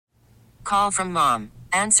call from mom.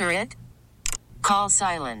 Answer it. Call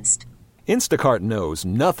silenced. Instacart knows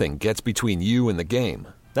nothing gets between you and the game.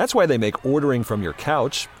 That's why they make ordering from your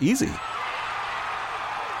couch easy.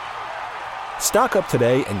 Stock up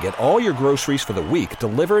today and get all your groceries for the week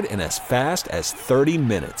delivered in as fast as 30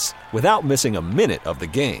 minutes without missing a minute of the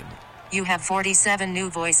game. You have 47 new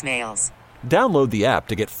voicemails. Download the app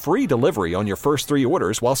to get free delivery on your first 3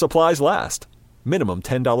 orders while supplies last. Minimum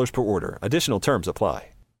 $10 per order. Additional terms apply.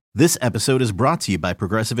 This episode is brought to you by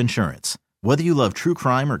Progressive Insurance. Whether you love true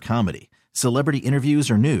crime or comedy, celebrity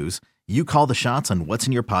interviews or news, you call the shots on what's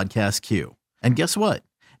in your podcast queue. And guess what?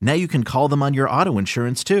 Now you can call them on your auto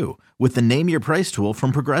insurance too with the Name Your Price tool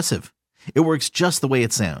from Progressive. It works just the way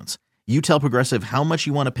it sounds. You tell Progressive how much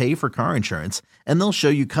you want to pay for car insurance, and they'll show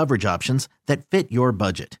you coverage options that fit your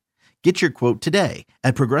budget. Get your quote today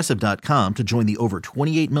at Progressive.com to join the over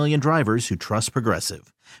 28 million drivers who trust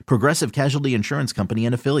Progressive. Progressive Casualty Insurance Company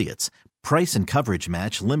and Affiliates. Price and coverage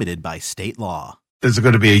match limited by state law. There's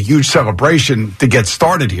going to be a huge celebration to get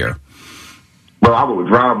started here. Bro, I would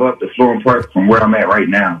drive up to Florham Park from where I'm at right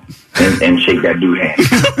now and shake that dude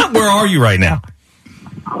hand. Where are you right now?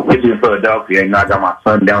 It's in Philadelphia. You know, I got my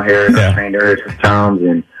son down here. I trained there sometimes,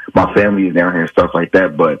 and my family is down here and stuff like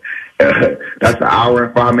that. But that's an hour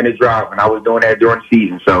and 5 minute drive, and I was doing that during the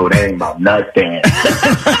season, so that ain't about nothing.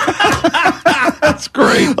 That's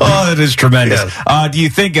great. Oh, that is tremendous. Yes. Do you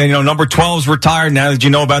think, number 12's retired now that you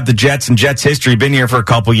know about the Jets and Jets history? Been here for a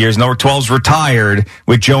couple years. Number 12's retired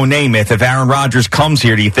with Joe Namath. If Aaron Rodgers comes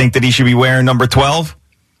here, do you think that he should be wearing number 12?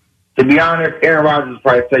 To be honest, Aaron Rodgers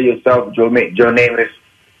probably tell you yourself, Joe Namath,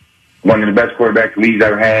 one of the best quarterbacks the league's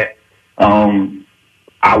ever had.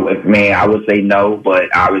 I would say no,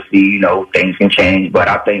 but obviously, things can change. But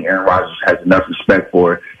I think Aaron Rodgers has enough respect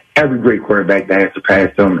for every great quarterback that has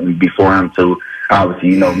surpassed him and before him to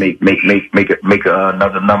obviously, make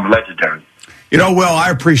another number legendary. Will, I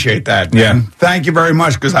appreciate that. Yeah. Thank you very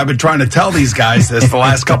much, because I've been trying to tell these guys this the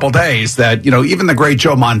last couple of days that, even the great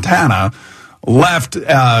Joe Montana left,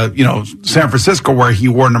 San Francisco where he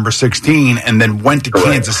wore number 16 and then went to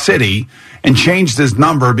Kansas City and changed his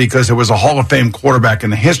number because it was a Hall of Fame quarterback in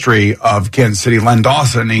the history of Kansas City, Len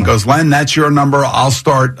Dawson. And he goes, Len, that's your number. I'll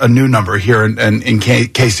start a new number here in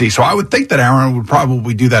KC. So I would think that Aaron would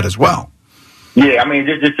probably do that as well. Yeah,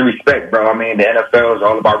 just the respect, bro. The NFL is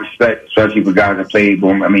all about respect, especially for guys that play.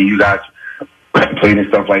 You guys played and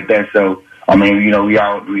stuff like that. So, we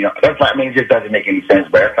all that's like, it just doesn't make any sense,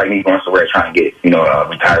 but that's like me going somewhere trying to get, a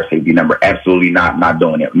retired safety number. Absolutely not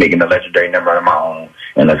doing it. Making a legendary number out of my own,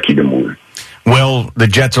 and let's keep it moving. Will, the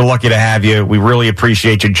Jets are lucky to have you. We really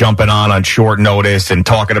appreciate you jumping on short notice and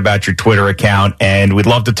talking about your Twitter account. And we'd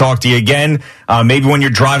love to talk to you again. Maybe when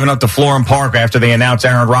you're driving up to Florham Park after they announce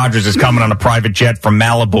Aaron Rodgers is coming on a private jet from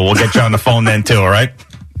Malibu. We'll get you on the phone then too, all right?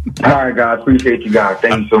 All right, guys. Appreciate you guys.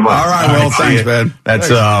 Thank you so much. All right, Will. Thanks, man.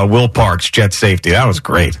 That's Will Parks, Jet Safety. That was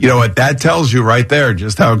great. You know what? That tells you right there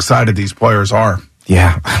just how excited these players are.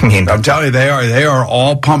 Yeah, I'm telling you, they are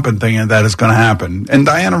all pumping, thinking that is going to happen. And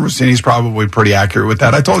Diana Rossini's probably pretty accurate with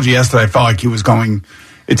that. I told you yesterday I felt like he was going,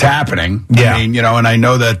 it's happening. Yeah. And I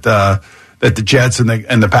know that the Jets and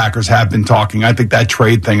the Packers have been talking. I think that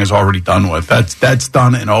trade thing is already done with. That's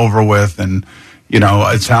done and over with. And,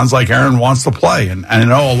 it sounds like Aaron wants to play. And I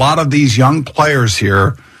know a lot of these young players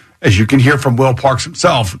here, as you can hear from Will Parks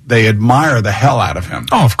himself, they admire the hell out of him.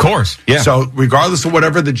 Oh, of course. Yeah. So regardless of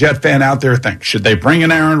whatever the Jet fan out there thinks, should they bring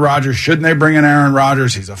in Aaron Rodgers? Shouldn't they bring in Aaron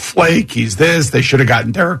Rodgers? He's a flake. He's this. They should have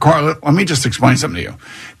gotten Derek Carr. Let me just explain something to you.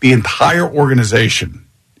 The entire organization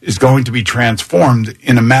is going to be transformed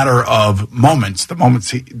in a matter of moments. The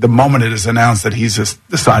moment it is announced that he's just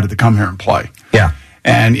decided to come here and play. Yeah.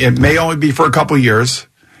 And it may only be for a couple of years.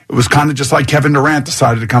 It was kind of just like Kevin Durant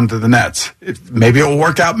decided to come to the Nets. Maybe it will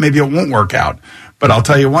work out, maybe it won't work out. But I'll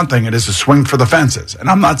tell you one thing, it is a swing for the fences. And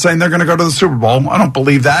I'm not saying they're going to go to the Super Bowl. I don't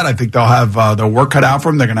believe that. I think they'll have their work cut out for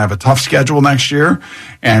them. They're going to have a tough schedule next year,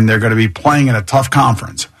 and they're going to be playing in a tough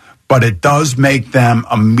conference. But it does make them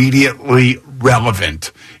immediately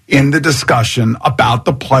relevant in the discussion about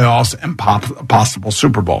the playoffs and possible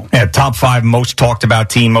Super Bowl. Yeah, top 5 most talked about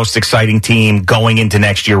team, most exciting team going into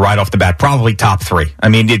next year right off the bat. Probably top 3.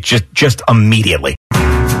 It just immediately.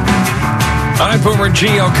 All right, Boomer and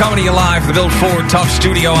Gio coming to you live from the Built Ford Tough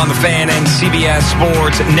Studio on the Fan and CBS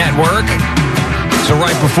Sports Network. So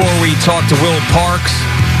right before we talk to Will Parks,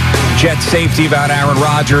 Jet safety, about Aaron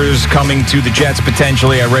Rodgers coming to the Jets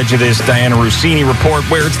potentially, I read you this Diana Rossini report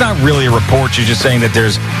where it's not really a report. She's just saying that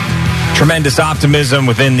there's tremendous optimism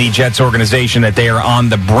within the Jets organization that they are on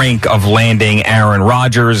the brink of landing Aaron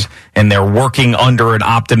Rodgers, and they're working under an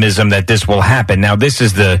optimism that this will happen. Now, this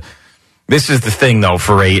is the This is the thing, though,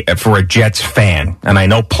 for a Jets fan, and I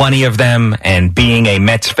know plenty of them, and being a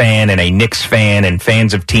Mets fan and a Knicks fan and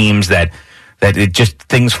fans of teams that it just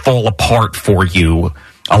things fall apart for you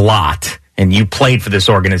a lot, and you played for this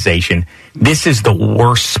organization. This is the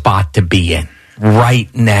worst spot to be in right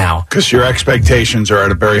now. Because your expectations are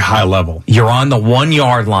at a very high level. You're on the 1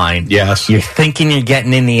 yard line. Yes. You're thinking you're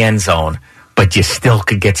getting in the end zone, but you still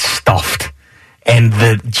could get stuffed. And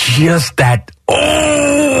that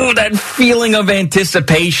feeling of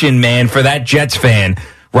anticipation, man, for that Jets fan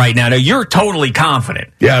right now. Now, you're totally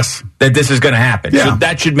confident. Yes. That this is going to happen. Yeah. So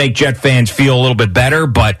that should make Jet fans feel a little bit better,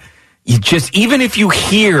 but you just, even if you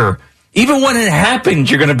hear, even when it happens,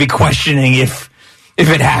 you're going to be questioning if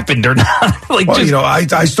it happened or not.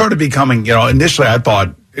 I started becoming, initially I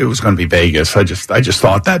thought it was going to be Vegas. I just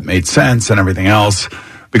thought that made sense and everything else.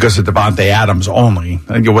 Because of Devontae Adams only.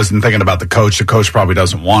 I wasn't thinking about the coach. The coach probably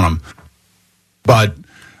doesn't want him. But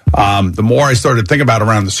the more I started thinking about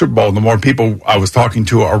around the Super Bowl, the more people I was talking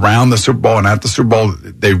to around the Super Bowl and at the Super Bowl,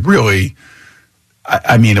 they really,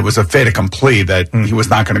 it was a fait accompli that he was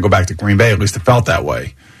not going to go back to Green Bay. At least it felt that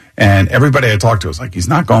way. And everybody I talked to was like, he's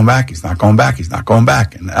not going back. He's not going back. He's not going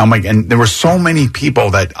back. And I'm like, and there were so many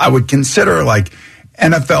people that I would consider like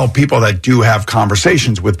NFL people that do have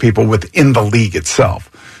conversations with people within the league itself.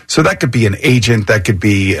 So that could be an agent, that could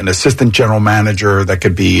be an assistant general manager, that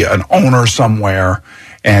could be an owner somewhere.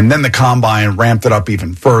 And then the combine ramped it up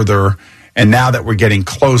even further. And now that we're getting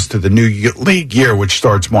close to the new league year, which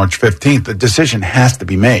starts March 15th, the decision has to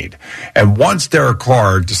be made. And once Derek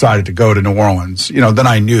Carr decided to go to New Orleans, then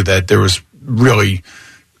I knew that there was really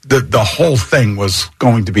the whole thing was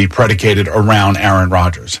going to be predicated around Aaron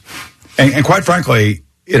Rodgers. And quite frankly,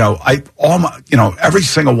 every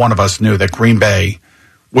single one of us knew that Green Bay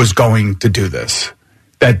was going to do this,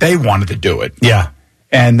 that they wanted to do it. Yeah.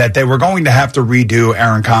 And that they were going to have to redo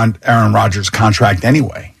Aaron Rodgers' contract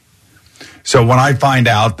anyway. So when I find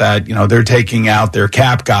out that, they're taking out their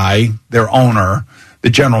cap guy, their owner, the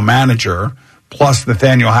general manager, plus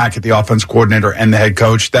Nathaniel Hackett, the offense coordinator, and the head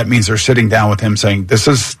coach, that means they're sitting down with him saying, this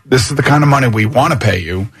is the kind of money we want to pay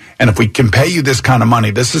you. And if we can pay you this kind of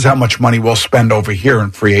money, this is how much money we'll spend over here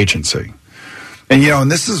in free agency. And,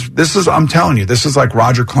 and this is, I'm telling you, this is like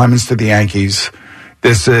Roger Clemens to the Yankees.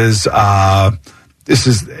 I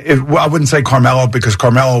wouldn't say Carmelo because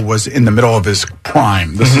Carmelo was in the middle of his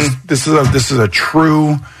prime. This is a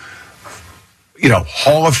true,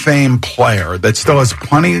 Hall of Fame player that still has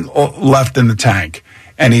plenty left in the tank.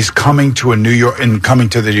 And he's coming to the New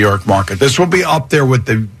York market. This will be up there with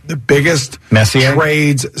the biggest Messier?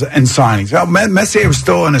 trades and signings. Well, Messier was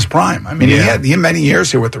still in his prime. He had many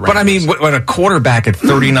years here with the Rangers. But when a quarterback at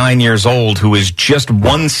 39 years old who is just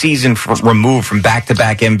one season removed from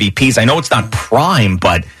back-to-back MVPs, I know it's not prime,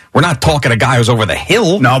 but we're not talking a guy who's over the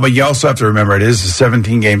hill. No, but you also have to remember it is a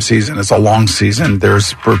 17-game season. It's a long season.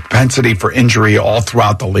 There's propensity for injury all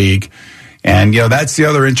throughout the league. And, that's the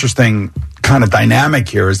other interesting kind of dynamic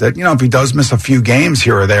here is that, if he does miss a few games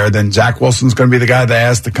here or there, then Zach Wilson's going to be the guy that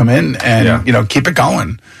has to come in and, keep it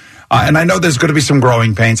going. And I know there's going to be some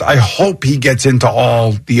growing pains. I hope he gets into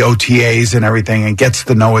all the OTAs and everything and gets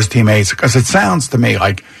to know his teammates because it sounds to me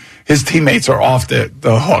like his teammates are off the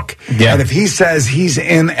hook. Yeah. And if he says he's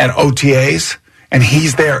in at OTAs and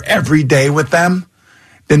he's there every day with them,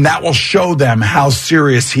 then that will show them how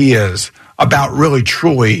serious he is about really,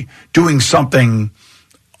 truly doing something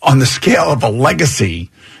on the scale of a legacy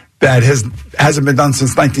that hasn't been done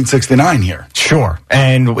since 1969 here. Sure.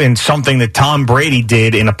 And something that Tom Brady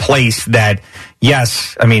did in a place that,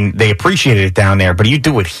 yes, they appreciated it down there, but you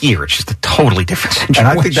do it here. It's just a totally different situation.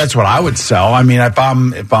 And I think that's what I would sell.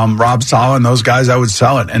 If I'm Rob Saleh and those guys, I would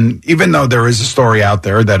sell it. And even though there is a story out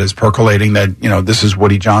there that is percolating that, this is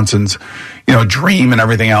Woody Johnson's, dream and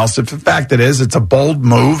everything else. If the fact it is, it's a bold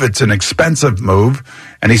move. It's an expensive move.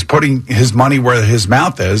 And he's putting his money where his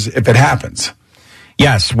mouth is if it happens.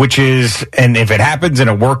 Yes, and if it happens and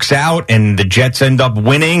it works out and the Jets end up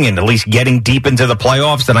winning and at least getting deep into the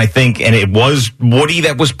playoffs, then I think, and it was Woody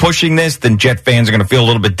that was pushing this, then Jet fans are going to feel a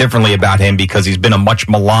little bit differently about him because he's been a much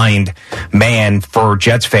maligned man for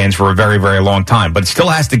Jets fans for a very, very long time. But it still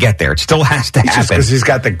has to get there. It still has to happen. Just because he's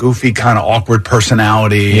got the goofy kind of awkward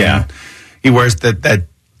personality. Yeah. And he wears that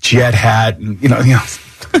jet hat. And,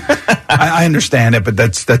 I understand it, but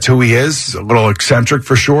that's who he is. A little eccentric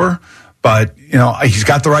for sure. But, he's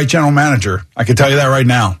got the right general manager. I can tell you that right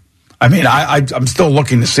now. I mean, I'm still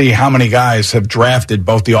looking to see how many guys have drafted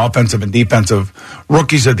both the offensive and defensive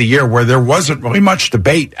rookies of the year where there wasn't really much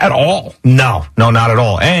debate at all. No, not at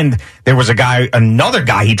all. And there was another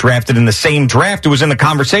guy he drafted in the same draft who was in the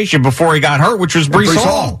conversation before he got hurt, which was Breece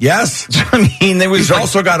Hall. Yes. I mean, he's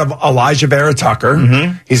also got Elijah Vera Tucker.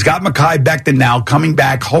 Mm-hmm. He's got Mekhi Becton now coming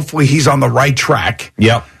back. Hopefully he's on the right track.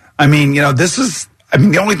 Yep. I mean,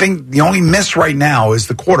 the only miss right now is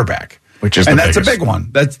the quarterback. That's a big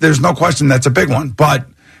one. There's no question that's a big one. But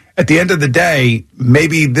at the end of the day,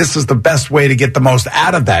 maybe this is the best way to get the most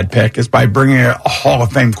out of that pick is by bringing a Hall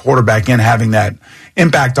of Fame quarterback in, having that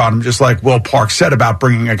impact on him, just like Will Park said about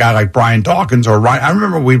bringing a guy like Brian Dawkins or Ryan. I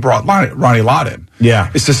remember we brought Ronnie Lott in.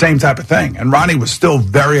 Yeah. It's the same type of thing. And Ronnie was still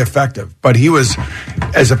very effective, but he was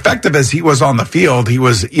as effective as he was on the field. He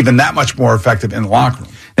was even that much more effective in the locker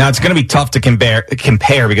room. Now, it's going to be tough to compare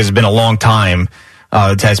because it's been a long time.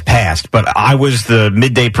 It has passed, but I was the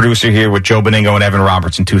midday producer here with Joe Beningo and Evan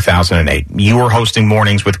Roberts in 2008. You were hosting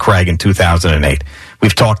mornings with Craig in 2008.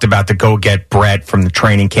 We've talked about the go get Brett from the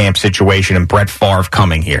training camp situation and Brett Favre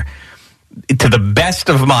coming here. To the best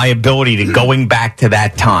of my ability to going back to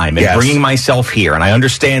that time and bringing myself here, and I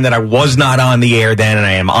understand that I was not on the air then and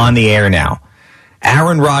I am on the air now.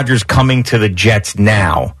 Aaron Rodgers coming to the Jets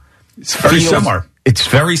now. It's very similar. It's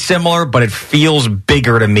very similar, but it feels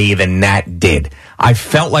bigger to me than that did. I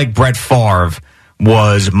felt like Brett Favre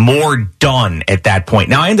was more done at that point.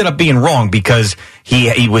 Now, I ended up being wrong because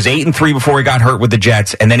he was 8-3 before he got hurt with the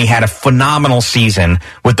Jets, and then he had a phenomenal season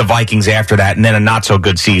with the Vikings after that, and then a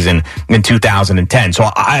not-so-good season in 2010. So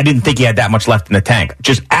I didn't think he had that much left in the tank.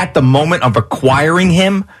 Just at the moment of acquiring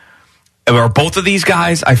him, or both of these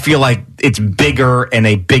guys, I feel like it's bigger and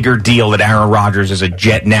a bigger deal that Aaron Rodgers is a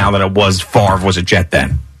Jet now than it was Favre was a Jet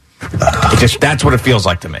then. That's what it feels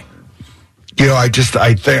like to me. You know, I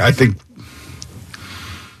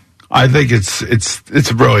think it's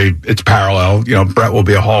really parallel. You know, Brett will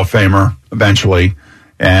be a Hall of Famer eventually,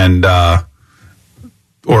 and I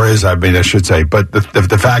should say. But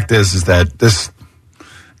the fact is that this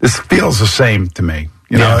feels the same to me.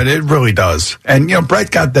 You know, and it really does. And, you know,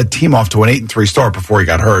 Brett got that team off to an 8-3 start before he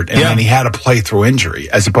got hurt. And then he had to play through injury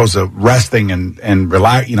as opposed to resting and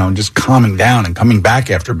relax, you know, and just calming down and coming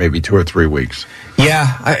back after maybe 2 or 3 weeks.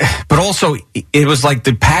 Yeah, but also it was like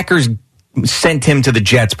the Packers sent him to the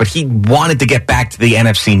Jets, but he wanted to get back to the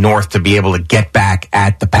NFC North to be able to get back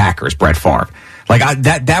at the Packers, Brett Favre. Like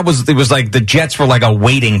it was like the Jets were like a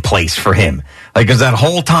waiting place for him. Like, because that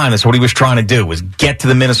whole time, that's what he was trying to do, was get to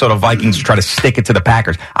the Minnesota Vikings to try to stick it to the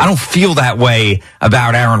Packers. I don't feel that way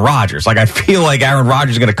about Aaron Rodgers. Like, I feel like Aaron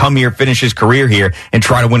Rodgers is going to come here, finish his career here, and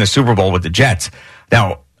try to win a Super Bowl with the Jets.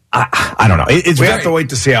 Now, I don't know. We have to wait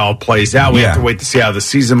to see how it plays out. We have to wait to see how the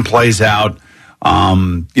season plays out.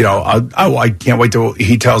 You know, I can't wait till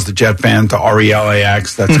he tells the Jet fan to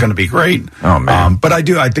RELAX. That's going to be great. Oh man! But I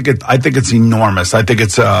think it's enormous. I think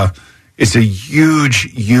it's a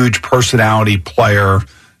huge personality player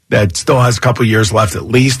that still has a couple years left at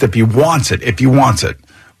least if he wants it.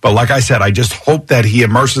 But like I said, I just hope that he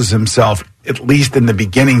immerses himself at least in the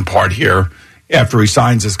beginning part here after he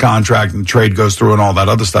signs his contract and the trade goes through and all that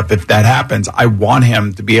other stuff. If that happens, I want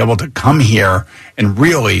him to be able to come here and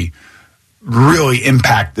really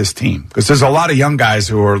impact this team because there's a lot of young guys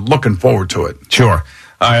who are looking forward to it. Sure.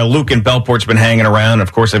 Luke in Bellport's been hanging around.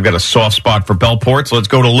 Of course, I've got a soft spot for Bellport, so let's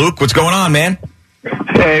go to Luke. What's going on, man?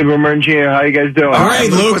 Hey, Boomer and Gio. How you guys doing? All right,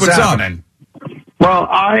 Luke, what's happening? Well,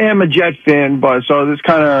 I am a Jet fan, but so this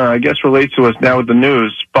kind of, I guess, relates to us now with the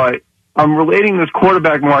news. But I'm relating this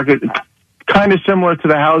quarterback market kind of similar to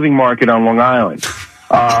the housing market on Long Island.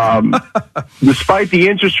 Despite the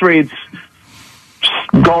interest rates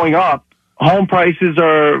going up, homes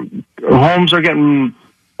are getting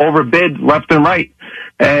overbid left and right.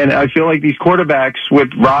 And I feel like these quarterbacks with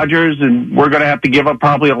Rodgers, and we're going to have to give up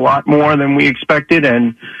probably a lot more than we expected.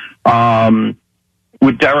 And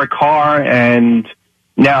with Derek Carr and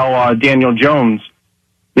now Daniel Jones,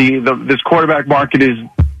 this quarterback market is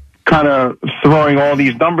kind of throwing all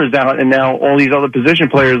these numbers out. And now all these other position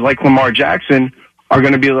players like Lamar Jackson are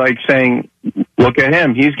going to be like saying, look at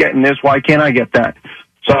him. He's getting this. Why can't I get that?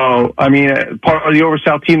 So, I mean, part of the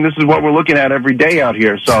Over-South team, this is what we're looking at every day out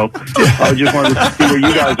here. So, I just wanted to see where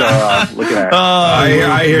you guys are looking at.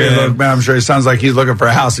 I hear you, look, man. I'm sure it sounds like he's looking for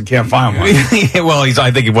a house and can't find one. Well,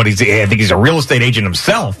 I think he's a real estate agent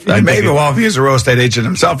himself. If he's a real estate agent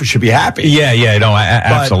himself, he should be happy. Yeah, no,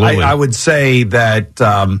 absolutely. But I would say that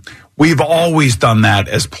We've always done that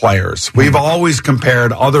as players. We've always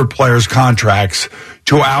compared other players' contracts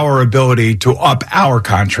to our ability to up our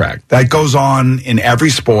contract. That goes on in every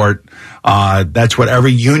sport. That's what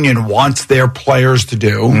every union wants their players to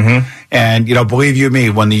do. Mm-hmm. And, believe you me,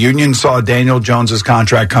 when the union saw Daniel Jones's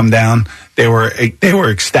contract come down, they were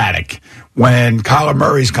ecstatic. When Kyler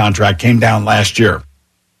Murray's contract came down last year,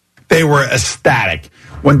 they were ecstatic.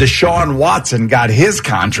 When Deshaun Watson got his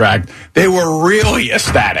contract, they were really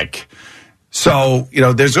ecstatic. So,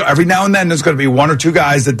 there's every now and then there's going to be one or two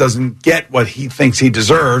guys that doesn't get what he thinks he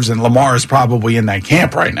deserves, and Lamar is probably in that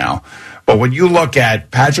camp right now. But when you look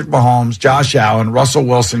at Patrick Mahomes, Josh Allen, Russell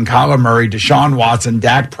Wilson, Kyler Murray, Deshaun Watson,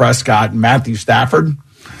 Dak Prescott, and Matthew Stafford,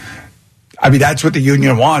 I mean, that's what the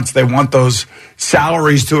union wants. They want those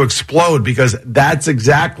salaries to explode because that's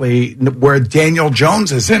exactly where Daniel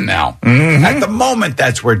Jones is in now. Mm-hmm. At the moment,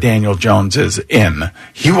 that's where Daniel Jones is in.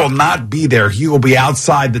 He will not be there. He will be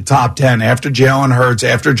outside the top 10 after Jalen Hurts,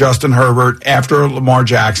 after Justin Herbert, after Lamar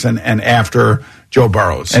Jackson, and after Joe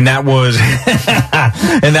Burrows. And that was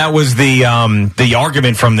the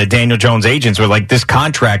argument from the Daniel Jones agents were like, this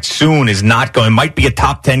contract soon is not going, might be a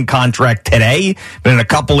top 10 contract today, but in a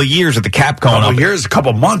couple of years with the cap going up. A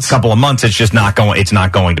couple of months, it's just not going, it's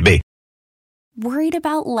not going to be. Worried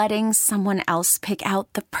about letting someone else pick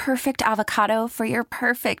out the perfect avocado for your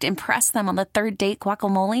perfect impress them on the third date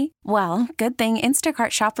guacamole? Well, good thing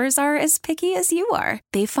Instacart shoppers are as picky as you are.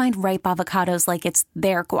 They find ripe avocados like it's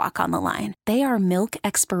their guac on the line. They are milk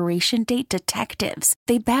expiration date detectives.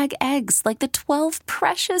 They bag eggs like the 12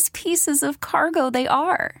 precious pieces of cargo they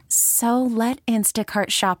are. So let Instacart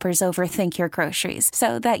shoppers overthink your groceries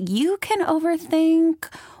so that you can overthink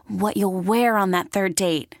what you'll wear on that third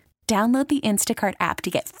date. Download the Instacart app to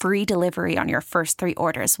get free delivery on your first 3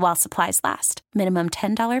 orders while supplies last. Minimum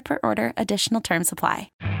 $10 per order. Additional terms apply.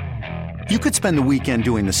 You could spend the weekend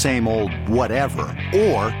doing the same old whatever,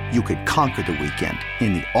 or you could conquer the weekend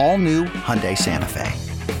in the all-new Hyundai Santa Fe.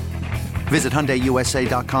 Visit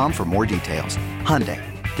HyundaiUSA.com for more details. Hyundai,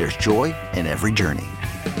 there's joy in every journey.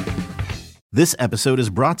 This episode is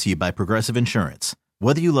brought to you by Progressive Insurance.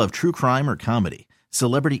 Whether you love true crime or comedy,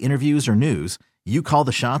 celebrity interviews or news, you call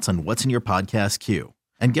the shots on what's in your podcast queue.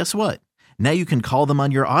 And guess what? Now you can call them on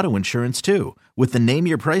your auto insurance too with the Name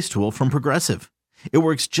Your Price tool from Progressive. It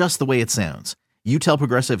works just the way it sounds. You tell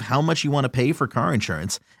Progressive how much you want to pay for car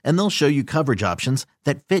insurance, and they'll show you coverage options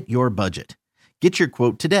that fit your budget. Get your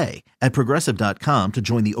quote today at Progressive.com to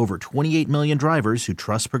join the over 28 million drivers who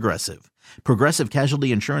trust Progressive. Progressive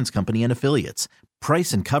Casualty Insurance Company and Affiliates.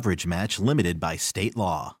 Price and coverage match limited by state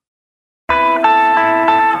law.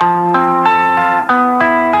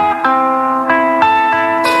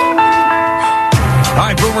 All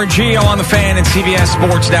right, Boomer and Gio on the Fan and CBS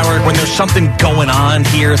Sports Network. When there's something going on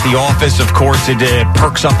here at the office, of course, it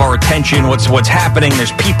perks up our attention. What's happening?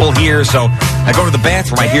 There's people here, so I go to the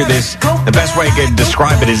bathroom. I hear this. The best way I can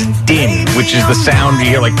describe it is din, which is the sound you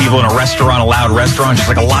hear like people in a restaurant, a loud restaurant, just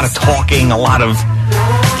like a lot of talking, a lot of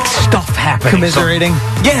stuff happening. Commiserating?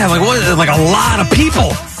 Yeah, like a lot of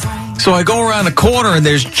people. So I go around the corner, and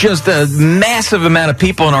there's just a massive amount of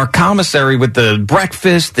people in our commissary with the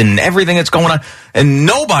breakfast and everything that's going on. And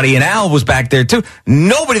nobody, and Al was back there too,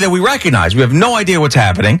 nobody that we recognize. We have no idea what's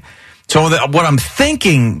happening. So what I'm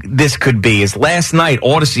thinking this could be is last night,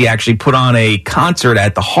 Odyssey actually put on a concert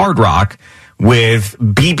at the Hard Rock with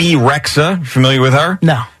Bebe Rexha. Familiar with her?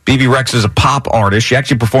 No. Bebe Rexha is a pop artist. She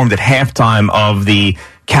actually performed at halftime of the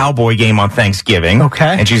Cowboy game on Thanksgiving.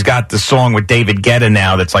 Okay. And she's got the song with David Guetta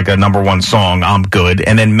now that's like a #1 song, I'm Good.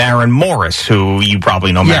 And then Maren Morris, who you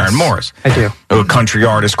probably know. Yes, Maren Morris. I do. A country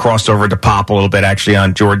artist, crossed over to pop a little bit actually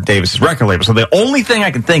on Jordan Davis's record label. So the only thing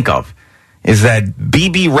I can think of is that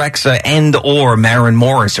Bebe Rexha and or Maren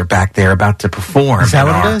Morris are back there about to perform. Is that in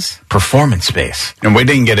what our it is? Performance space. And we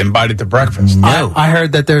didn't get invited to breakfast. No. I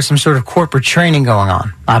heard that there's some sort of corporate training going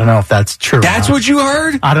on. I don't know if that's true. That's what you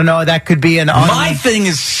heard? I don't know. That could be an... My thing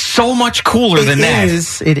is so much cooler than that.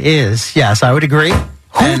 It is. Yes, I would agree.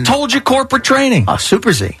 Who told you corporate training?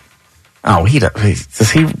 Super Z. Oh,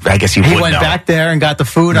 does he? I guess he would went know. back there and got the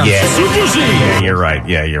food. Super Z. Yeah, you're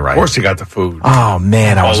right. Of course he got the food. Oh,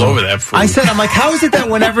 man. I was all over that food. I said, I'm like, how is it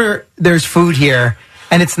that whenever there's food here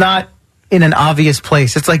and it's not in an obvious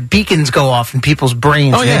place, it's like beacons go off in people's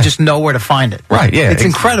brains and they just know where to find it. Right, yeah. It's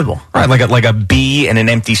incredible. Right, like a bee and an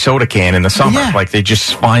empty soda can in the summer. Yeah. Like they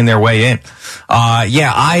just find their way in.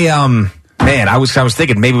 Man, I was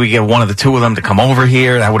thinking maybe we get one of the two of them to come over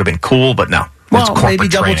here. That would have been cool, but no. Well, it's corporate maybe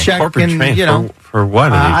double training. check Corporate and, training for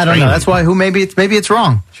what? I don't know. That's why maybe it's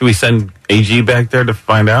wrong. Should we send AG back there to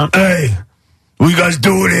find out? Hey, what you guys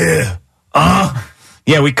doing here?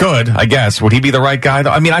 Yeah, we could, I guess. Would he be the right guy, though?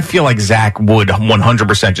 I mean, I feel like Zach would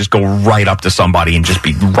 100% just go right up to somebody and just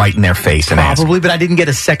be right in their face and probably, but I didn't get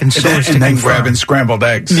a second source and then grabbing scrambled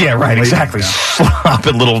eggs. Yeah, right, exactly.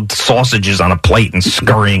 Slopping little sausages on a plate and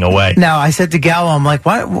scurrying away. Now, I said to Gallo, I'm like,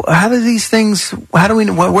 how do these things,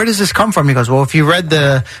 where does this come from? He goes, well, if you read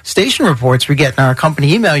the station reports we get in our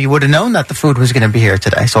company email, you would have known that the food was going to be here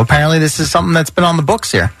today. So apparently this is something that's been on the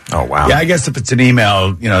books here. Oh, wow. Yeah, I guess if it's an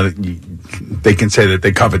email, they can say that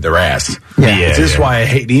they covered their ass. This is why I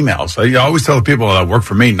hate emails. I always tell people that work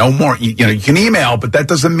for me, no more. You can email, but that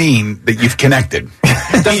doesn't mean that you've connected.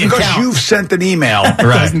 Because you've sent an email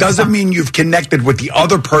doesn't mean you've connected with the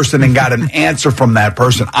other person and got an answer from that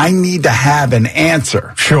person. I need to have an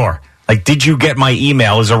answer. Sure. Like, did you get my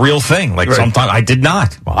email is a real thing. Like, sometimes I did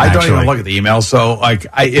not. Well, I don't even look at the email. So,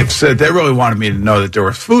 if they really wanted me to know that there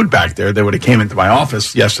was food back there, they would have came into my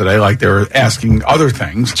office yesterday, like they were asking other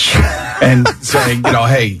things and saying,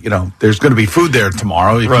 hey, there's going to be food there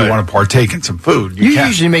tomorrow. If you want to partake in some food, you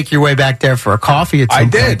usually make your way back there for a coffee at some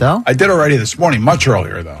point, though. I did already this morning, much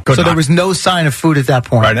earlier, though. So there was no sign of food at that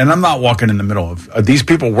point. Right, and I'm not walking in the middle of these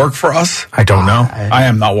people work for us? I don't know. I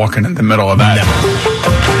am not walking in the middle of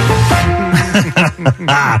that.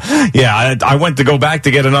 Yeah, I went to go back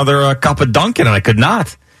to get another cup of Dunkin', and I could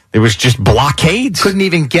not. There was just blockades. Couldn't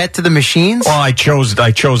even get to the machines? Well, I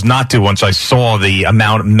chose not to once I saw the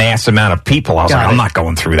mass amount of people. I was I'm not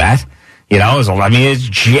going through that. It's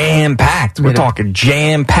jam-packed. We're talking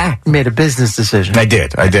jam-packed. You made a business decision. I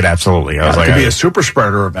did, absolutely. I was it could be a super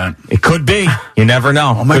spreader event. It could be. You never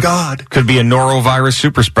know. Oh, my God. Could be a norovirus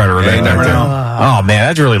super spreader event. You never know. Oh, man,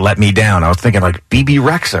 that really let me down. I was thinking, like, BB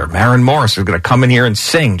Rexa, Maren Morris is going to come in here and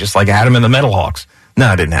sing, just like Adam and the Metalhawks.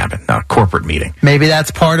 No, it didn't happen. No, corporate meeting. Maybe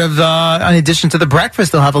that's part of, in addition to the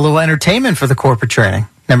breakfast, they'll have a little entertainment for the corporate training.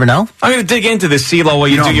 Never know. I'm going to dig into this, CeeLo, while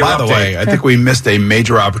you do your update. By the way, I think we missed a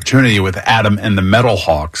major opportunity with Adam and the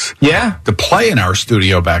Metalhawks. Yeah? To play in our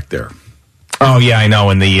studio back there. Oh, yeah, I know.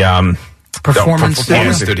 In the performance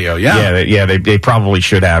studio. Yeah, they probably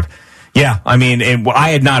should have. Yeah, I mean, I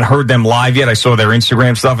had not heard them live yet. I saw their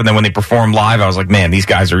Instagram stuff, and then when they performed live, I was like, man, these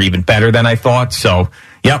guys are even better than I thought. So,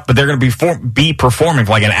 yep, but they're going to be performing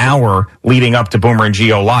for like an hour leading up to Boomer and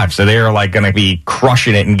Gio Live. So they're like going to be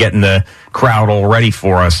crushing it and getting the crowd all ready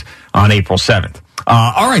for us on April 7th.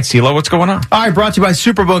 All right, CeeLo, what's going on? All right, brought to you by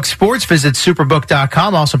Superbook Sports. Visit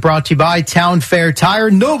superbook.com. Also brought to you by Town Fair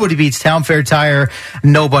Tire. Nobody beats Town Fair Tire.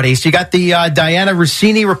 Nobody. So you got the Diana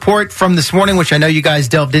Rossini report from this morning, which I know you guys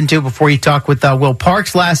delved into before you talked with Will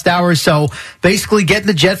Parks last hour. So basically getting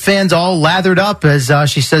the Jet fans all lathered up as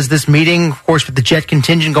she says this meeting, of course, with the Jet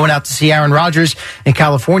contingent going out to see Aaron Rodgers in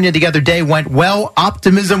California the other day went well.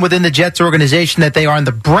 Optimism within the Jets organization that they are on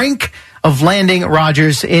the brink of landing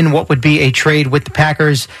Rodgers in what would be a trade with the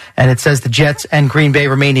Packers. And it says the Jets and Green Bay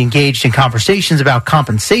remain engaged in conversations about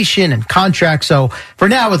compensation and contracts. So for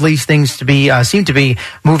now, at least, things seem to be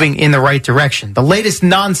moving in the right direction. The latest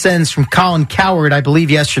nonsense from Colin Cowherd, I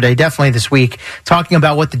believe yesterday, definitely this week, talking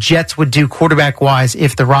about what the Jets would do quarterback-wise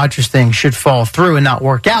if the Rodgers thing should fall through and not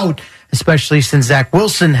work out, especially since Zach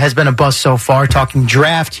Wilson has been a bust so far, talking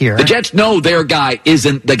draft here. The Jets know their guy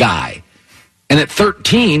isn't the guy. And at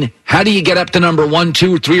 13, how do you get up to number 1,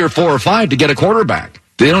 2, 3, or 4, or 5 to get a quarterback?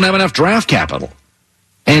 They don't have enough draft capital.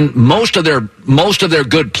 And most of their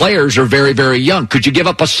good players are very, very young. Could you give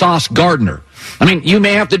up a Sauce Gardner? I mean, you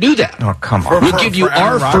may have to do that. Oh, come on. We'll give you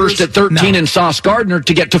our first at 13 and Sauce Gardner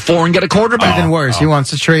to get to 4 and get a quarterback. Even worse, he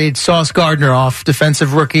wants to trade Sauce Gardner off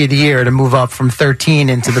Defensive Rookie of the Year to move up from 13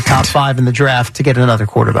 into the top 5 in the draft to get another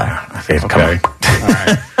quarterback. Okay. All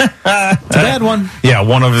right. It's a bad one. Yeah,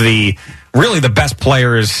 one of the best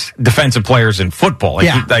players, defensive players in football.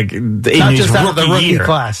 Like in not his just out of the rookie year.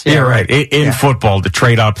 class. Yeah, right. In football, to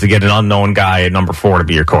trade up to get an unknown guy at number 4 to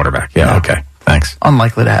be your quarterback. Yeah, okay. Thanks.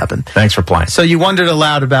 Unlikely to happen. Thanks for playing. So you wondered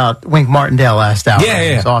aloud about Wink Martindale last hour.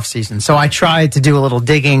 Yeah. His off season. So I tried to do a little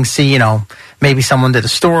digging, see, maybe someone did a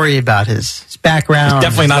story about his background. He's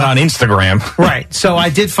definitely not on Instagram. Right. So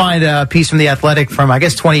I did find a piece from The Athletic from, I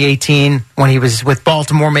guess, 2018 when he was with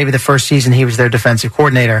Baltimore, maybe the first season he was their defensive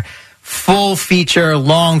coordinator. Full feature,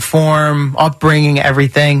 long form, upbringing,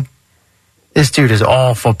 everything. This dude is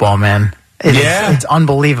all football, man. It's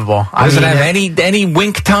unbelievable. Doesn't have any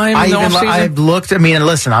wink time in the offseason? I've looked.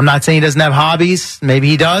 Listen, I'm not saying he doesn't have hobbies. Maybe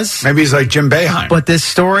he does. Maybe he's like Jim Boeheim. But this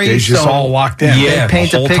story, he's just all locked in. Yeah, they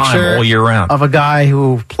paint the whole a picture time, all year round, of a guy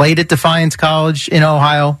who played at Defiance College in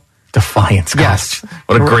Ohio. Defiance College. Yes.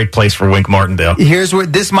 What a great place for Wink Martindale. Here's where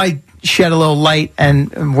this might shed a little light,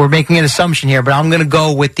 and we're making an assumption here, but I'm going to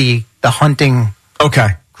go with the hunting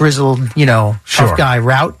grizzled, tough guy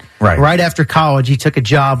route. Right after college, he took a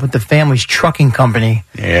job with the family's trucking company,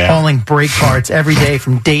 hauling brake parts every day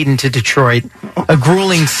from Dayton to Detroit. A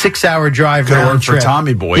grueling 6-hour drive Good round work trip. for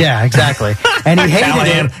Tommy Boy. Yeah, exactly. And he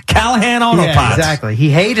hated it. Callahan Autopots. Yeah, exactly. He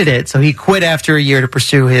hated it, so he quit after a year to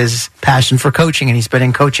pursue his passion for coaching, and he's been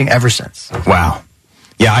in coaching ever since. Wow.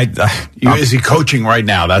 Yeah, is he coaching right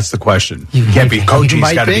now? That's the question. He can't be coaching.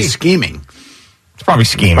 He's got to be scheming. It's probably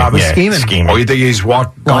scheming. Scheming. Oh, you think he's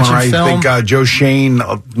going right? You think Joe Shane,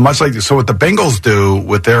 much like so what the Bengals do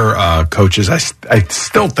with their coaches, I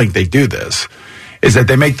still think they do this, is that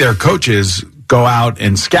they make their coaches go out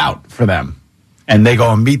and scout for them, and they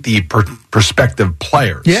go and meet the prospective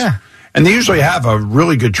players. Yeah. And they usually have a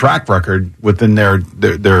really good track record within their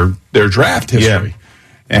draft history. Yeah.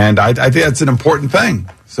 And I think that's an important thing.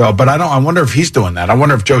 So, but I wonder if he's doing that. I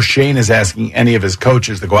wonder if Joe Shane is asking any of his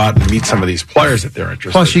coaches to go out and meet some of these players if they're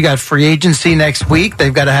interested. Plus, you got free agency next week.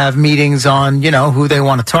 They've got to have meetings on, who they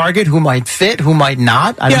want to target, who might fit, who might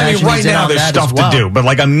not. Right now there's stuff to do. But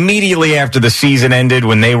like immediately after the season ended,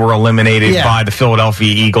 when they were eliminated by the Philadelphia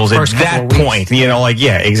Eagles, at that point,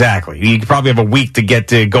 exactly. You could probably have a week to get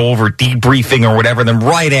to go over debriefing or whatever. Then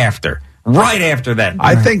right after that,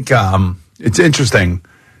 I think it's interesting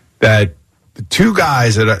that the two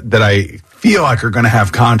guys that I feel like are going to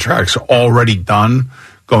have contracts already done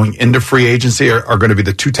going into free agency are going to be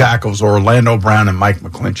the two tackles, Orlando Brown and Mike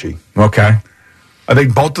McGlinchey. Okay. I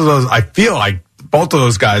think both of those, I feel like both of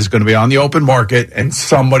those guys are going to be on the open market, and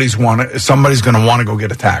somebody's going to want to go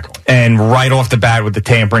get a tackle. And right off the bat with the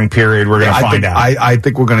tampering period, we're going to find out. I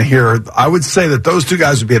think we're going to hear, I would say that those two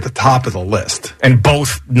guys would be at the top of the list. And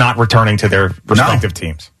both not returning to their respective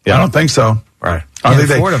teams. Yeah. I don't think so. Right. I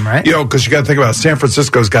think afford him, right? Because you got to think about it. San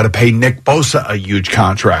Francisco's got to pay Nick Bosa a huge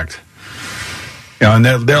contract. And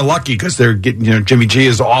they're lucky because they're getting, Jimmy G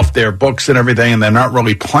is off their books and everything, and they're not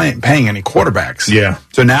really paying any quarterbacks. Yeah.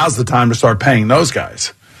 So now's the time to start paying those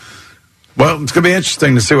guys. Well, it's going to be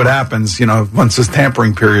interesting to see what happens, once this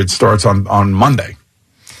tampering period starts on Monday.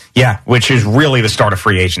 Yeah, which is really the start of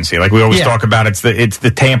free agency. Like we always talk about, it's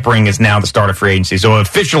the tampering is now the start of free agency. So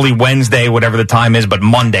officially Wednesday, whatever the time is, but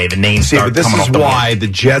Monday the names start coming off the board. This is why the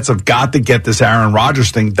Jets have got to get this Aaron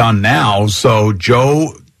Rodgers thing done now, so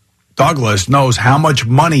Joe Douglas knows how much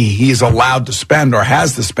money he's allowed to spend or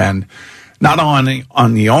has to spend, not on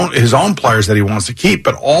his own players that he wants to keep,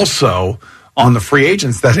 but also on the free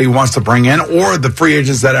agents that he wants to bring in, or the free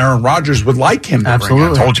agents that Aaron Rodgers would like him to bring in.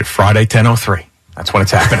 I told you, Friday 10:03. That's when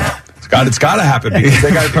it's happening. It's got to happen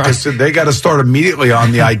because they got to start immediately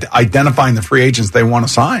on the identifying the free agents they want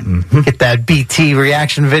to sign. Mm-hmm. Get that BT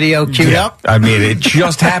reaction video queued up. I mean, it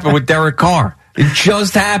just happened with Derek Carr. It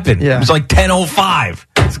just happened. Yeah. It was like 10:05.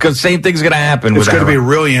 It's because same thing's going to happen. It's going to be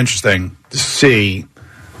really interesting to see,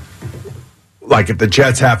 like, if the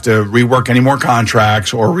Jets have to rework any more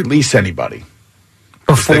contracts or release anybody.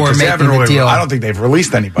 Before making the deal. I don't think they've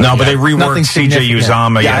released anybody. No, but they reworked C.J.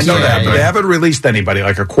 Uzomah. Yeah, I know that, but they haven't released anybody,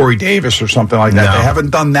 like a Corey Davis or something like that. No. They haven't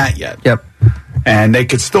done that yet. Yep. And they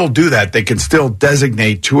could still do that. They can still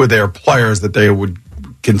designate two of their players that they would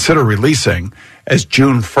consider releasing as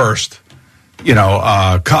June 1st,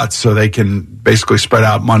 cuts, so they can basically spread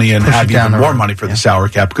out money and have even more money for the salary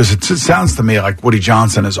cap, because it sounds to me like Woody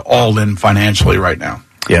Johnson is all in financially right now.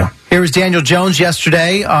 Yeah. Here was Daniel Jones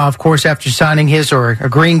yesterday, of course, after signing his, or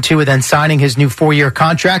agreeing to, and then signing his new 4-year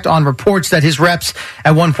contract, on reports that his reps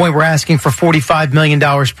at one point were asking for $45 million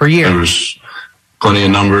per year. There was plenty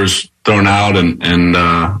of numbers thrown out, and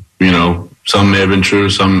some may have been true,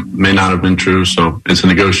 some may not have been true. So it's a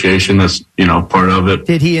negotiation. That's, part of it.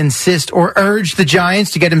 Did he insist or urge the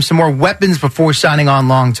Giants to get him some more weapons before signing on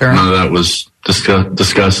long term? None of that was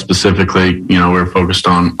discussed specifically. We're focused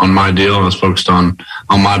on my deal. I was focused on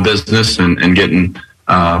my business and getting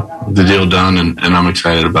the deal done, and I'm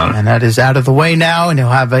excited about it. And that is out of the way now, and he'll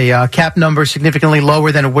have a cap number significantly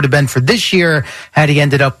lower than it would have been for this year had he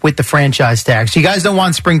ended up with the franchise tag. So you guys don't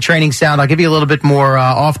want spring training sound. I'll give you a little bit more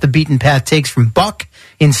off the beaten path takes from Buck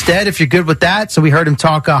instead, if you're good with that. So we heard him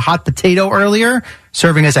talk hot potato earlier,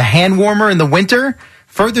 serving as a hand warmer in the winter.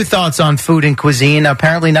 Further thoughts on food and cuisine.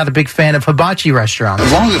 Apparently not a big fan of hibachi restaurants.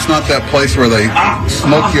 As long as it's not that place where they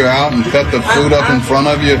smoke you out and cut the food up in front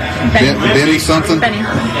of you, Benny something.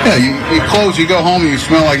 Yeah, you close, you go home and you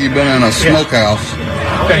smell like you've been in a smokehouse.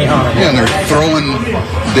 Yeah, and they're throwing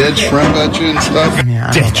dead shrimp at you and stuff.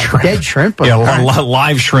 Yeah, dead shrimp? Yeah,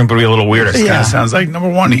 live shrimp would be a little weird. It kind of sounds like, number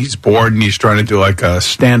one, he's bored and he's trying to do like a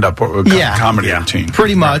stand-up or comedy routine.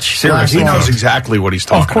 Pretty much. Seriously. He knows exactly what he's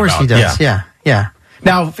talking about. Of course he does, yeah.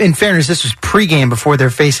 Now, in fairness, this was pregame before they're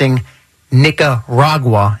facing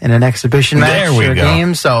Nicaragua in an exhibition match. There we go.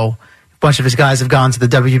 Game, so bunch of his guys have gone to the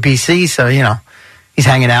WBC, so, he's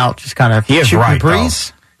hanging out, just kind of shooting the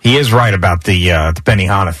breeze. He is right about the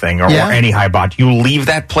Benihana thing or any Highbot. You leave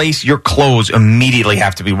that place, your clothes immediately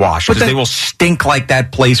have to be washed because they will stink like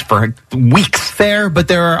that place for weeks. Fair, but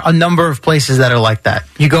there are a number of places that are like that.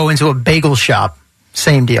 You go into a bagel shop,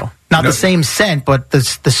 same deal. Not the same scent, but the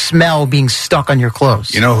smell being stuck on your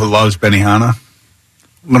clothes. You know who loves Benihana?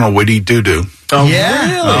 Little Witty Doo-Doo. Oh, yeah?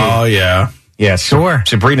 Really? Oh, yeah. Yeah, sure.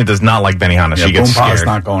 Sabrina does not like Benihana. Yeah, she gets Boom Pa's scared.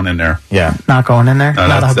 not going in there. Yeah. Not going in there? No,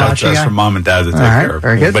 not a that's hibachi guy? for mom and dad to take care of.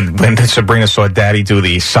 Very good. But when Sabrina saw Daddy do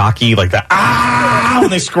the sake, like that,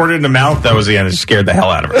 when they squirted in the mouth, that was the end. It scared the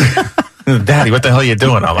hell out of her. Daddy, what the hell are you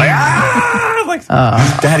doing? I'm like,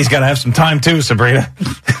 Daddy's got to have some time too, Sabrina.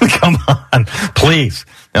 Come on, please.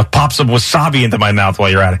 Now pop some wasabi into my mouth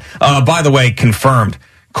while you're at it. By the way, confirmed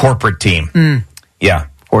corporate team. Yeah,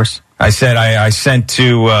 of course. I said I sent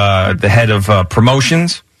to the head of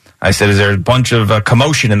promotions. I said, is there a bunch of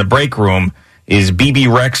commotion in the break room? Is BB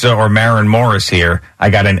Rexa or Maren Morris here? I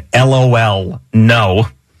got an LOL. No,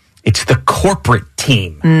 it's the corporate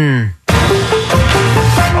team.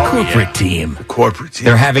 Corporate team. The corporate team.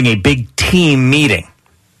 They're having a big team meeting.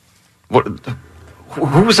 What?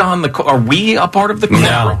 Who's on the? Are we a part of the corporate?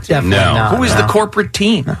 No, definitely not. Who is the corporate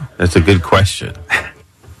team? No. That's a good question.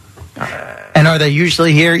 And are they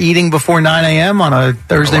usually here eating before 9 a.m. on a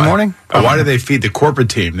Thursday morning? Why do they feed the corporate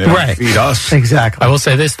team? They don't feed us. Exactly. I will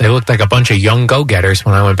say this. They looked like a bunch of young go-getters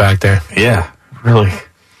when I went back there. Yeah, really.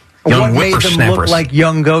 What made them look like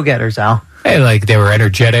young go-getters, Al? Hey, like they were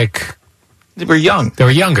energetic. They were young. They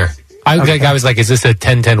were younger. I was like, is this a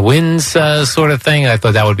 10-10 wins sort of thing? I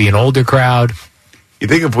thought that would be an older crowd. You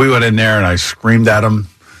think if we went in there and I screamed at them,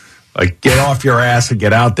 like, get off your ass and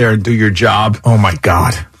get out there and do your job? Oh, my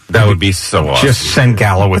God. That would be so awesome. Just send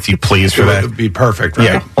Gallo with you, please, for that. It would be perfect,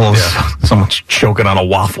 right? Yeah. Someone's choking on a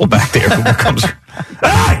waffle back there. Who comes?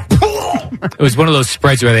 It was one of those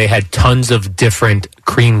spreads where they had tons of different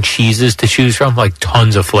cream cheeses to choose from, like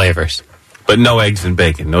tons of flavors. But no eggs and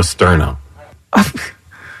bacon, no sterno.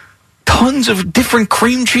 Tons of different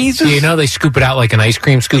cream cheeses? Yeah, you know, they scoop it out like an ice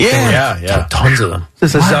cream scoop. Yeah. Tons of them.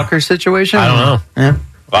 Is this a Zucker situation? I don't know. Yeah.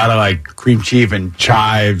 A lot of like cream cheese and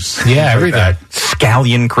chives. Yeah, everything. Like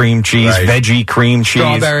Scallion cream cheese, veggie cream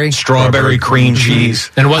cheese, strawberry cream cheese.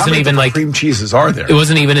 And it wasn't even like cream cheeses are there? It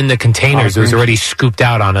wasn't even in the containers. It was already scooped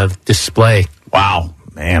out on a display. Wow,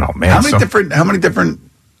 man! Oh man! How many different?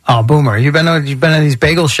 Oh, Boomer, you've been to these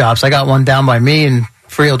bagel shops. I got one down by me in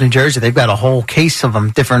Freehold, New Jersey. They've got a whole case of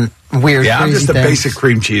them, different weird. Yeah, I'm just a basic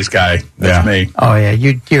cream cheese guy. That's me. Oh yeah,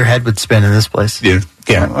 your head would spin in this place. Yeah.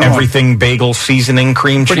 Everything bagel seasoning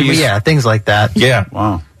cream cheese. Yeah, things like that. Yeah.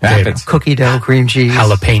 Wow. Cookie dough cream cheese,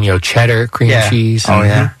 jalapeno cheddar cream cheese. Oh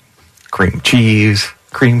yeah, cream cheese.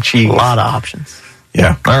 A lot of options.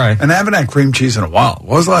 Yeah. All right. And I haven't had cream cheese in a while.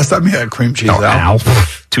 What was the last time you had cream cheese out?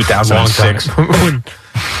 2006. when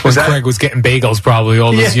Craig was getting bagels probably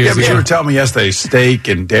all those years but ago. you were telling me yesterday steak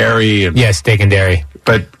and dairy. Yeah, steak and dairy.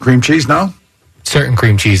 But cream cheese, no? Certain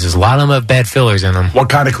cream cheeses. A lot of them have bad fillers in them. What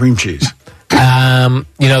kind of cream cheese?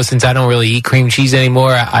 Since I don't really eat cream cheese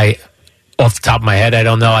anymore, I off the top of my head, I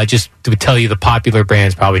don't know. I just would tell you the popular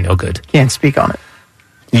brand's probably no good. Can't speak on it.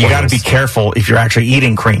 You got to be careful if you're actually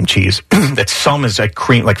eating cream cheese. That some is like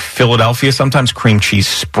cream, like Philadelphia, sometimes cream cheese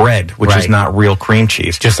spread, which is not real cream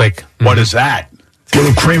cheese. Just like what is that? A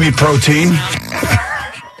little creamy protein.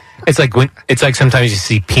 It's like sometimes you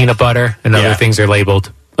see peanut butter and other things are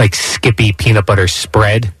labeled like Skippy peanut butter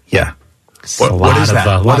spread. Yeah. What is that?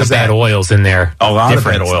 A lot of bad oils in there. A lot of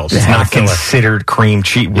bad oils. It's not considered cream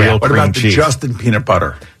cheese, real What cream about the cheese. Justin peanut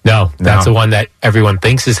butter? No, that's the one that everyone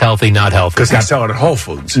thinks is healthy, not healthy. Because they sell it at Whole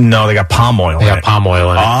Foods. No, they got palm oil. They got palm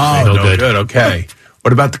oil in it. Oh, no good. Okay.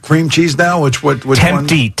 What about the cream cheese now? Which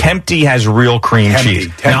Tempty. Tempty has real cream cheese.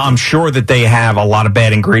 Now, I'm sure that they have a lot of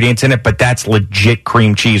bad ingredients in it, but that's legit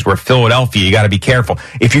cream cheese. Where Philadelphia, you got to be careful.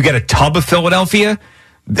 If you get a tub of Philadelphia,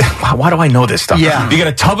 why do I know this stuff? Yeah. If you get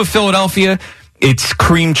a tub of Philadelphia, it's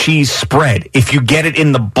cream cheese spread. If you get it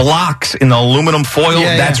in the blocks, in the aluminum foil,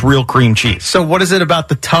 that's real cream cheese. So what is it about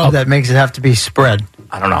the tub that makes it have to be spread?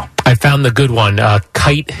 I don't know. I found the good one.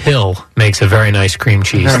 Kite Hill makes a very nice cream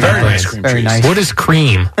cheese. Very nice cream cheese. Nice. What is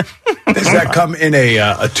cream? Does that come in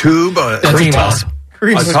a tube? Cream tub.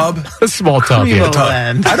 A tub? A small tub, yeah.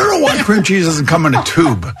 I don't know why cream cheese doesn't come in a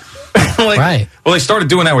tube. Right. Well, they started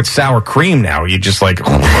doing that with sour cream now. You just squirt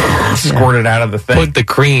it out of the thing. Put the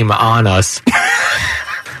cream on us.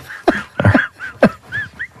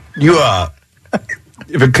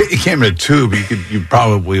 If it came in a tube, you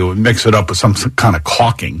probably would mix it up with some kind of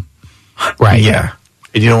caulking. Right. Yeah.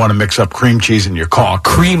 And you don't want to mix up cream cheese in your caulk.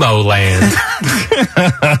 Creamo land.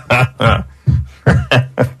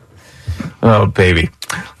 Oh, baby.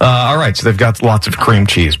 All right, so they've got lots of cream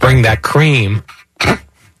cheese. Bring that cream.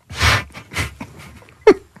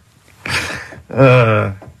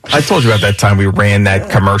 I told you about that time we ran that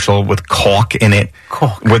commercial with caulk in it,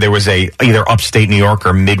 where there was a either upstate New York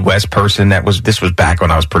or Midwest person this was back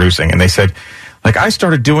when I was producing, and they said, like, I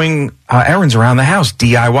started doing errands around the house,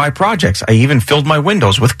 DIY projects. I even filled my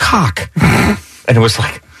windows with caulk. And it was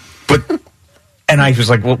like, and I was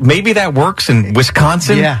like, well, maybe that works in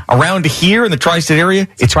Wisconsin. Yeah. Around here in the tri-state area,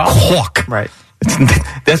 it's caulk. Right.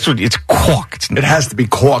 It's caulk. It has to be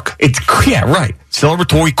caulk. Yeah, right.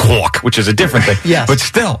 Celebratory caulk, which is a different thing. Yes. But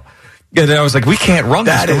still. And I was like, we can't run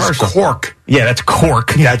this commercial. That is cork. Yeah, that's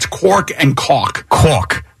cork. That's cork and caulk.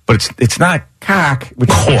 Caulk. But it's not cock, which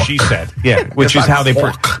is what she said. Yeah, which is how they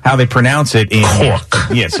pronounce it in cork.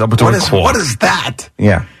 Yeah, celebratory caulk. What is that?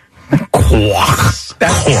 Yeah. Caulk.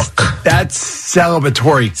 That's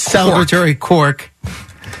celebratory. Celebratory cork.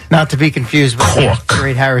 Not to be confused with the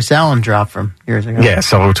great Harris Allen drop from years ago. Yeah,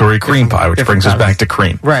 celebratory cream pie, which brings us back to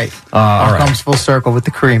cream. Right. All right. Comes full circle with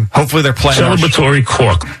the cream. Hopefully they're playing celebratory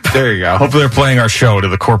cork. There you go. Hopefully they're playing our show to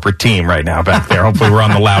the corporate team right now back there. Hopefully we're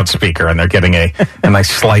on the loudspeaker and they're getting a nice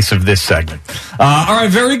slice of this segment. All right,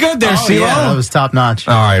 very good there, CeeLo. Yeah, that was top notch.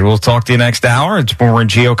 All right, we'll talk to you next hour. It's Boomer and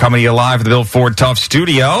Gio coming to you live at the Bill Ford Tough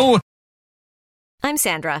Studio. I'm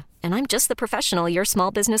Sandra, and I'm just the professional your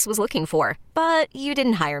small business was looking for. But you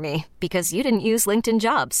didn't hire me because you didn't use LinkedIn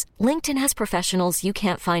Jobs. LinkedIn has professionals you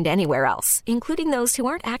can't find anywhere else, including those who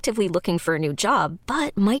aren't actively looking for a new job,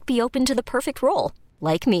 but might be open to the perfect role,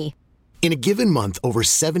 like me. In a given month, over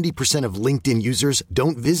 70% of LinkedIn users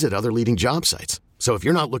don't visit other leading job sites. So if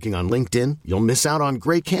you're not looking on LinkedIn, you'll miss out on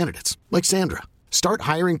great candidates like Sandra. Start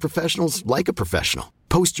hiring professionals like a professional.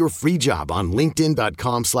 Post your free job on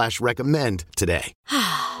linkedin.com/recommend today.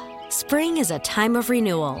 Spring is a time of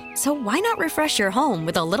renewal, so why not refresh your home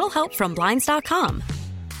with a little help from Blinds.com?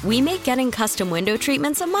 We make getting custom window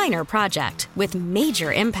treatments a minor project with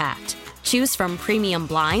major impact. Choose from premium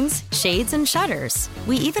blinds, shades, and shutters.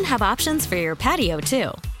 We even have options for your patio,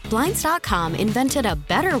 too. Blinds.com invented a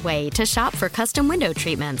better way to shop for custom window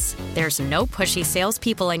treatments. There's no pushy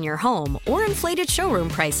salespeople in your home or inflated showroom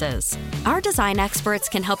prices. Our design experts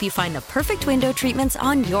can help you find the perfect window treatments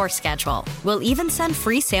on your schedule. We'll even send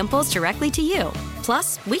free samples directly to you.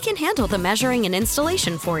 Plus, we can handle the measuring and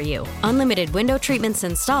installation for you. Unlimited window treatments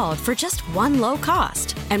installed for just one low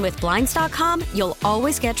cost. And with Blinds.com, you'll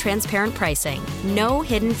always get transparent pricing. No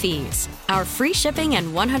hidden fees. Our free shipping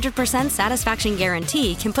and 100% satisfaction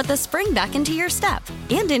guarantee can put the spring back into your step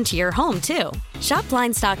and into your home, too. Shop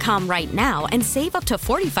Blinds.com right now and save up to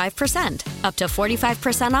 45%. Up to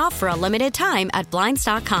 45% off for a limited time at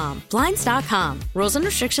Blinds.com. Blinds.com. Rules and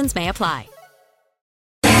restrictions may apply.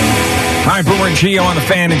 Hi, Boomer and Gio on the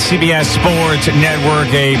Fan and CBS Sports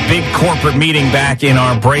Network. A big corporate meeting back in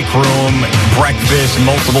our break room. Breakfast,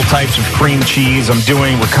 multiple types of cream cheese. I'm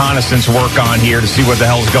doing reconnaissance work on here to see what the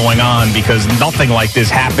hell's going on because nothing like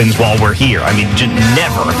this happens while we're here. I mean,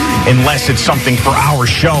 never, unless it's something for our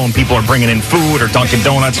show and people are bringing in food or Dunkin'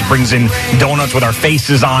 Donuts brings in donuts with our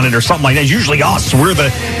faces on it or something like that. It's usually us. We're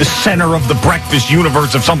the center of the breakfast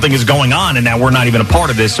universe if something is going on and now we're not even a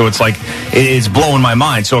part of this. So it's like, it's blowing my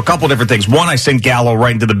mind. So a couple different things. One, I sent Gallo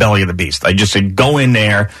right into the belly of the beast. I just said, go in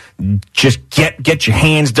there, just get your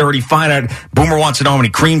hands dirty, find out. Boomer wants to know how many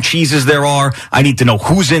cream cheeses there are. I need to know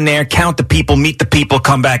who's in there, count the people, meet the people,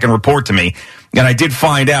 come back and report to me. And I did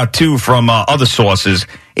find out, too, from other sources,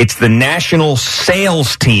 it's the national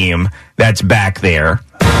sales team that's back there.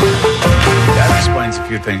 That explains a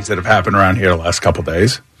few things that have happened around here the last couple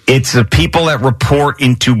days. It's the people that report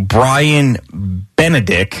into Brian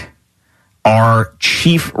Benedict, our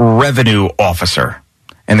chief revenue officer.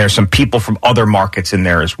 And there's some people from other markets in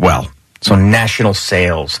there as well. So national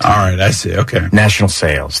sales team. All right, I see. Okay. National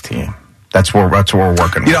sales team. That's where we're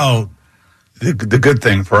working with. You know, the good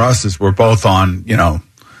thing for us is we're both on,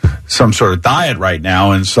 some sort of diet right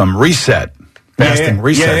now and some fasting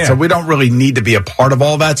reset. Yeah. So we don't really need to be a part of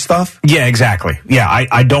all that stuff. Yeah, exactly. Yeah,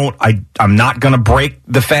 I'm not going to break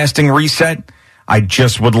the fasting reset. I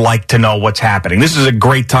just would like to know what's happening. This is a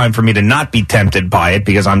great time for me to not be tempted by it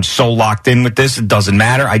because I'm so locked in with this. It doesn't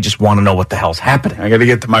matter. I just want to know what the hell's happening. I got to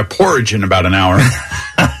get to my porridge in about an hour.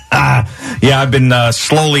 Yeah, I've been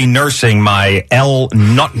slowly nursing my L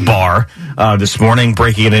nut bar this morning,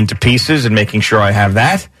 breaking it into pieces and making sure I have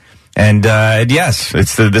that. And yes,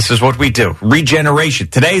 this is what we do. Regeneration.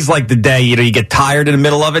 Today's like the day, you get tired in the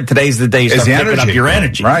middle of it. Today's the day you start picking up your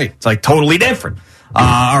energy. Right. It's like totally different.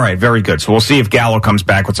 All right, very good. So we'll see if Gallo comes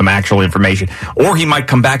back with some actual information, or he might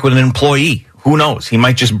come back with an employee. Who knows? He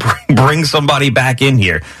might just bring somebody back in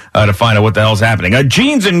here to find out what the hell's happening.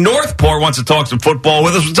 Gene's in Northport wants to talk some football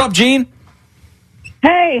with us. What's up, Gene?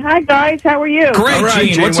 Hey, hi guys. How are you? Great, All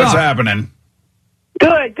right, Gene. What's happening?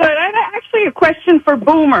 Good, good. I have actually a question for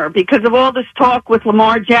Boomer because of all this talk with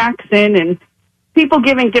Lamar Jackson and people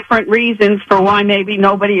giving different reasons for why maybe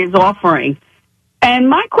nobody is offering. And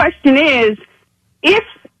my question is, if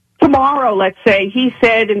tomorrow, let's say, he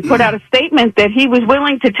said and put out a statement that he was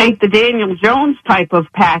willing to take the Daniel Jones type of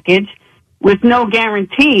package with no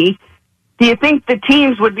guarantee, do you think the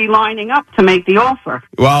teams would be lining up to make the offer?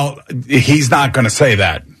 Well, he's not going to say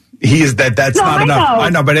that. He is that. That's No, not I enough. know. I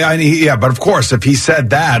know, but but of course, if he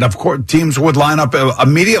said that, of course, teams would line up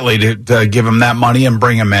immediately to give him that money and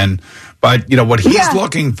bring him in. But what he's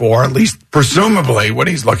looking for, at least presumably, what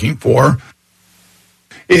he's looking for,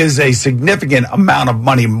 is a significant amount of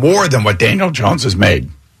money more than what Daniel Jones has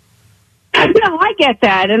made. No, I get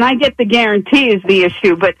that, and I get the guarantee is the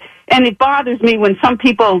issue, and it bothers me when some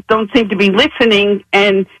people don't seem to be listening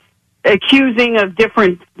and accusing of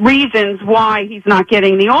different reasons why he's not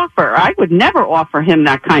getting the offer. I would never offer him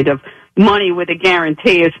that kind of money with a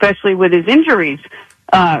guarantee, especially with his injuries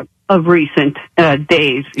of recent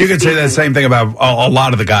days. You could say that same thing about a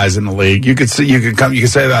lot of the guys in the league. You could say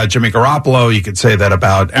that about Jimmy Garoppolo. You could say that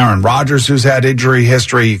about Aaron Rodgers, who's had injury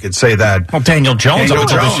history. You could say that. Well, Daniel Jones up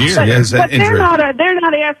until this year. But they're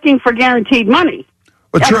not asking for guaranteed money.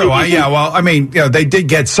 Well, true. They did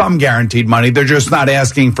get some guaranteed money. They're just not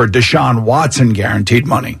asking for Deshaun Watson guaranteed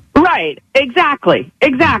money. Right. Exactly.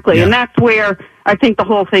 Yeah. And that's where I think the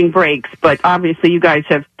whole thing breaks. But obviously, you guys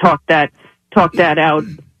have talked that out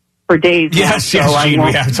for days. Yes, now, so Gene,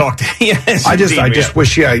 we have talked. Yes, I just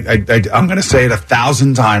wish I'm going to say it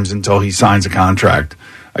 1,000 times until he signs a contract.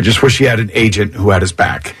 I just wish he had an agent who had his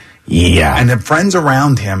back. Yeah. And the friends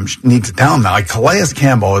around him need to tell him that. Like, Calais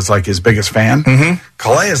Campbell is like his biggest fan. Mm-hmm.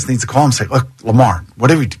 Calais needs to call him and say, look, Lamar,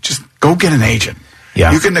 whatever, just go get an agent.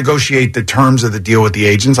 Yeah. You can negotiate the terms of the deal with the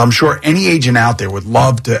agents. I'm sure any agent out there would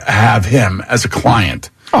love to have him as a client.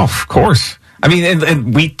 Oh, of course. I mean,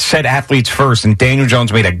 and we said athletes first, and Daniel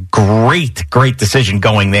Jones made a great decision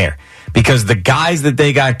going there. Because the guys that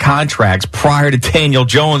they got contracts prior to Daniel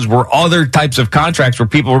Jones were other types of contracts where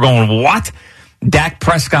people were going, what? Dak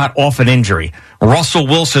Prescott off an injury, Russell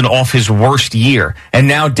Wilson off his worst year, and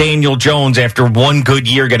now Daniel Jones after one good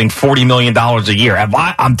year getting $40 million a year.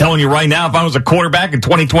 I'm telling you right now, if I was a quarterback in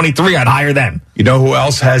 2023, I'd hire them. You know who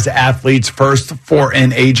else has athletes first for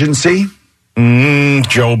an agency?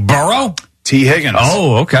 Joe Burrow? T. Higgins.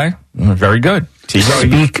 Oh, okay. Very good. T.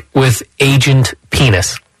 Speak with Agent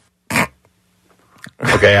Penis.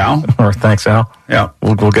 Okay, Al. Thanks, Al. Yeah.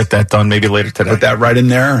 We'll get that done maybe later today. Put that right in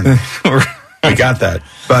there. And we got that.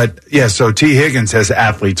 But, yeah, so T. Higgins has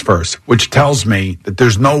athletes first, which tells me that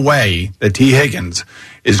there's no way that T. Higgins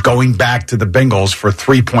is going back to the Bengals for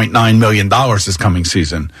 $3.9 million this coming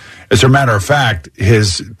season. As a matter of fact,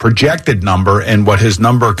 his projected number and what his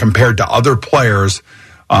number compared to other players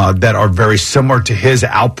that are very similar to his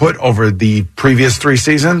output over the previous 3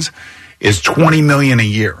 seasons is $20 million a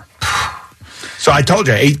year. So I told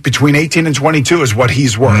you, between 18 and 22 is what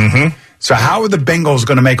he's worth. Mm-hmm. So how are the Bengals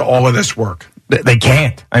going to make all of this work? They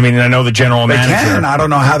can't. I mean, I know the general manager. They can. I don't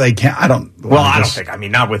know how they can. I don't think. I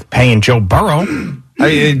mean, not with paying Joe Burrow. And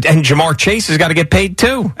Jamar Chase has got to get paid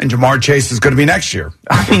too. And Jamar Chase is going to be next year.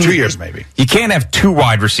 2 years maybe. You can't have 2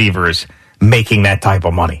 wide receivers making that type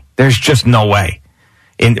of money. There's just no way.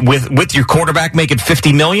 With your quarterback making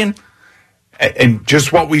 $50 million? And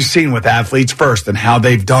just what we've seen with athletes first and how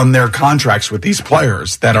they've done their contracts with these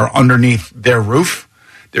players that are underneath their roof,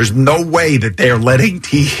 there's no way that they're letting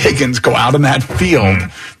T. Higgins go out on that field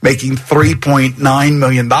making $3.9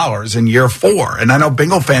 million in year 4. And I know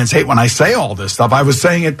Bengal fans hate when I say all this stuff. I was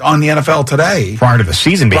saying it on the NFL Today. Prior to the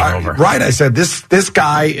season being over. Right. I said, this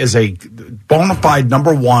guy is a bona fide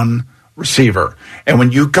number 1 receiver. And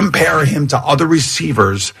when you compare him to other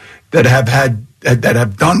receivers that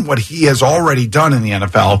have done what he has already done in the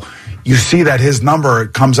NFL, you see that his number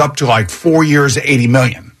comes up to like 4 years, $80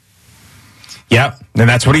 million. Yep, and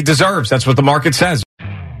that's what he deserves. That's what the market says.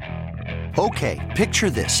 Okay, picture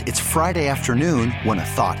this. It's Friday afternoon when a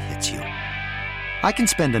thought hits you. I can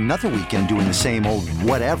spend another weekend doing the same old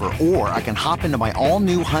whatever, or I can hop into my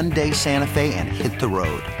all-new Hyundai Santa Fe and hit the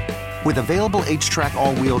road. With available H-Track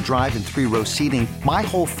all-wheel drive and 3-row seating, my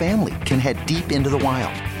whole family can head deep into the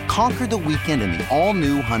wild. Conquer the weekend in the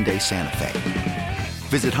all-new Hyundai Santa Fe.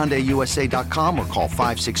 Visit HyundaiUSA.com or call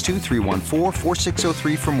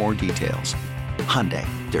 562-314-4603 for more details. Hyundai,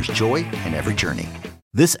 there's joy in every journey.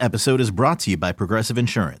 This episode is brought to you by Progressive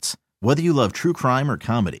Insurance. Whether you love true crime or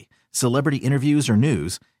comedy, celebrity interviews or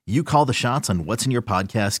news, you call the shots on what's in your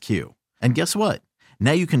podcast queue. And guess what?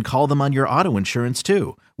 Now you can call them on your auto insurance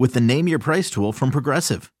too with the Name Your Price tool from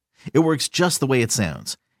Progressive. It works just the way it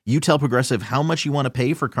sounds. You tell Progressive how much you want to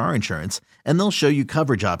pay for car insurance, and they'll show you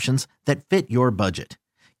coverage options that fit your budget.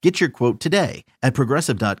 Get your quote today at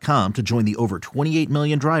Progressive.com to join the over 28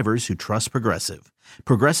 million drivers who trust Progressive.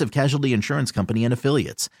 Progressive Casualty Insurance Company and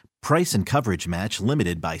Affiliates. Price and coverage match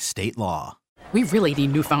limited by state law. We really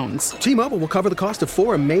need new phones. T-Mobile will cover the cost of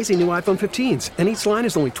 4 amazing new iPhone 15s, and each line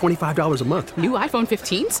is only $25 a month. New iPhone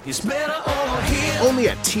 15s? It's better over here. Only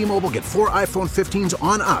at T-Mobile, get 4 iPhone 15s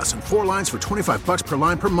on us and 4 lines for $25 per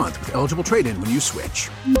line per month with eligible trade-in when you switch.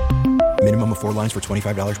 Minimum of 4 lines for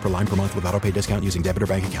 $25 per line per month with autopay discount using debit or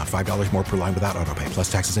bank account. $5 more per line without autopay,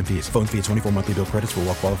 plus taxes and fees. Phone fee at 24 monthly bill credits for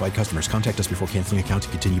well-qualified customers. Contact us before canceling account to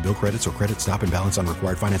continue bill credits or credit stop and balance on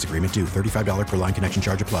required finance agreement due. $35 per line connection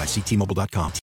charge applies. See T-Mobile.com.